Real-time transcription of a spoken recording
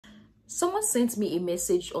Someone sent me a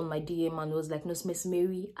message on my DM and was like, "No, Miss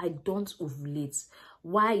Mary, I don't ovulate.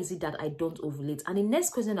 Why is it that I don't ovulate?" And the next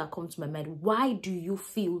question that comes to my mind, why do you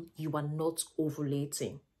feel you are not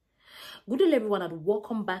ovulating? Good day, everyone, and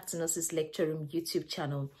welcome back to Nurse's Lecture Room YouTube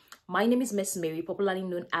channel. My name is Miss Mary, popularly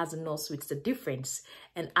known as a nurse with the difference,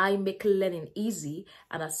 and I make learning easy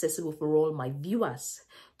and accessible for all my viewers.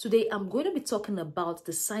 Today, I'm going to be talking about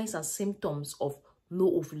the signs and symptoms of no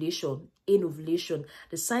ovulation, anovulation,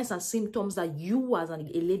 the signs and symptoms that you as a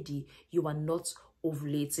lady, you are not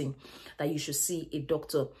ovulating, that you should see a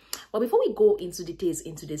doctor. But before we go into details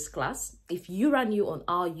into this class, if you are new on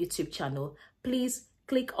our YouTube channel, please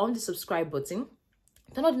click on the subscribe button,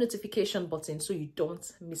 turn on the notification button so you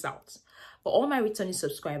don't miss out. For all my returning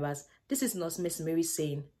subscribers, this is Nurse Miss Mary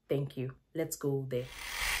saying thank you. Let's go there.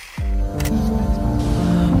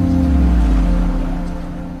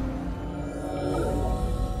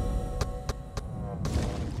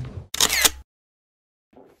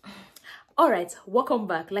 All right, welcome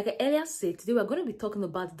back. Like I earlier said, today we're going to be talking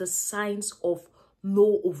about the signs of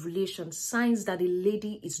no ovulation, signs that a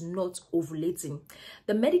lady is not ovulating.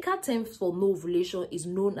 The medical term for no ovulation is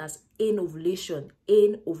known as anovulation.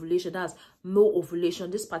 Anovulation, that's no ovulation.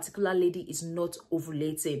 This particular lady is not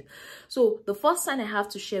ovulating. So the first sign I have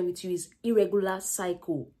to share with you is irregular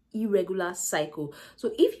cycle. Irregular cycle.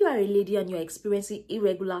 So if you are a lady and you're experiencing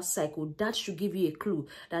irregular cycle, that should give you a clue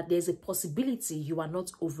that there's a possibility you are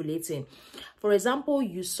not ovulating. For example,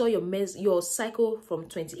 you saw your cycle from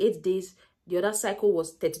 28 days, the other cycle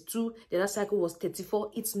was 32, the other cycle was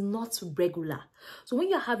 34. It's not regular. So when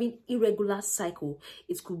you're having irregular cycle,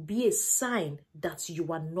 it could be a sign that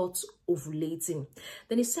you are not ovulating.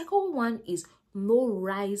 Then the second one is no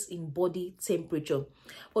rise in body temperature.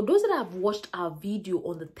 For those that have watched our video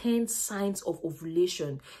on the 10 signs of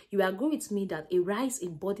ovulation, you agree with me that a rise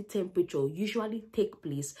in body temperature usually takes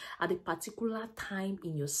place at a particular time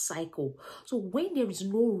in your cycle. So when there is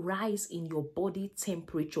no rise in your body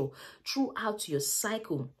temperature throughout your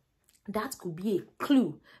cycle, that could be a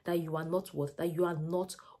clue that you are not that you are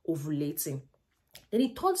not ovulating. Then the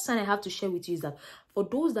third sign I have to share with you is that for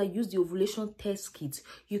those that use the ovulation test kit,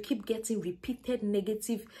 you keep getting repeated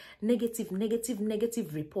negative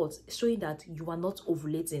reports showing that you are not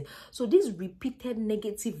ovulating. So this repeated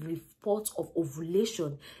negative report of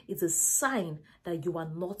ovulation is a sign that you are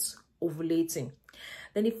not ovulating.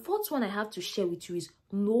 Then the fourth one I have to share with you is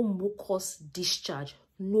no mucus discharge.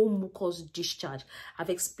 No mucus discharge.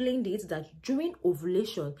 I've explained it that during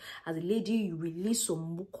ovulation, as a lady, you release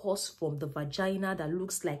some mucus from the vagina that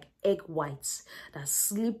looks like egg whites, that's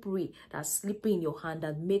slippery in your hand,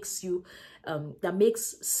 that makes you that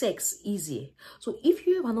makes sex easier. So if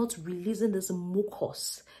you are not releasing this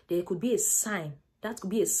mucus, there could be a sign. That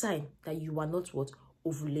could be a sign that you are not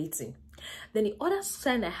ovulating. Then the other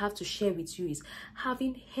sign I have to share with you is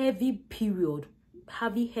having heavy period.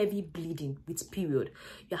 Heavy bleeding with period.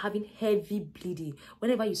 You're having heavy bleeding.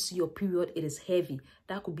 Whenever you see your period, it is heavy.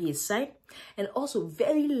 That could be a sign. And also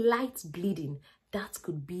very light bleeding. That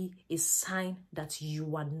could be a sign that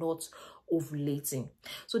you are not ovulating.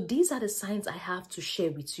 So these are the signs I have to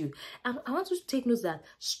share with you. And I want you to take note that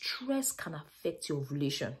stress can affect your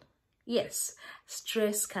ovulation. Yes,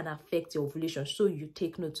 stress can affect your ovulation, so you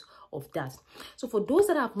take note of that. So for those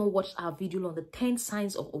that have not watched our video on the 10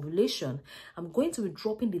 signs of ovulation, I'm going to be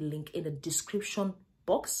dropping the link in the description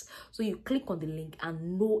box, so you click on the link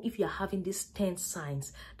and know if you're having these 10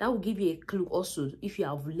 signs. That will give you a clue also if you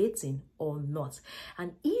are ovulating or not.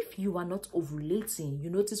 And if you are not ovulating, you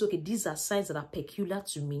notice, okay, these are signs that are peculiar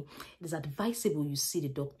to me, it is advisable you see the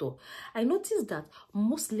doctor. I noticed that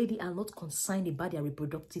most ladies are not concerned about their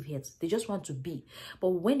reproductive health. They just want to be. But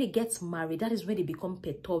when they get married, that is when they become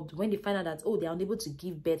perturbed. When they find out that, oh, they are unable to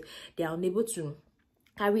give birth, they are unable to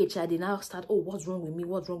carry a child, they now start, oh, what's wrong with me?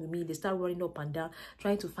 What's wrong with me? They start running up and down,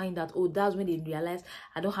 trying to find out, oh, that's when they realize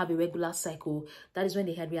I don't have a regular cycle. That is when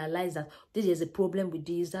they had realized that there is a problem with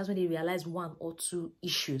this. That's when they realize one or two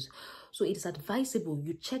issues. So it is advisable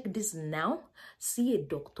you check this now, see a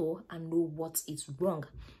doctor, and know what is wrong.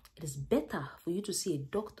 It is better for you to see a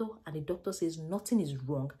doctor and the doctor says nothing is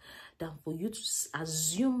wrong than for you to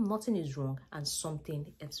assume nothing is wrong and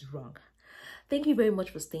something is wrong. Thank you very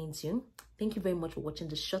much for staying tuned. Thank you very much for watching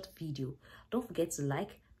this short video. Don't forget to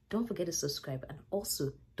like, don't forget to subscribe, and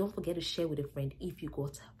also don't forget to share with a friend if you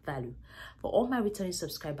got value. For all my returning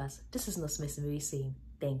subscribers, this is Nurse Miss Mary saying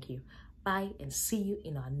thank you. Bye and see you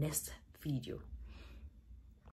in our next video.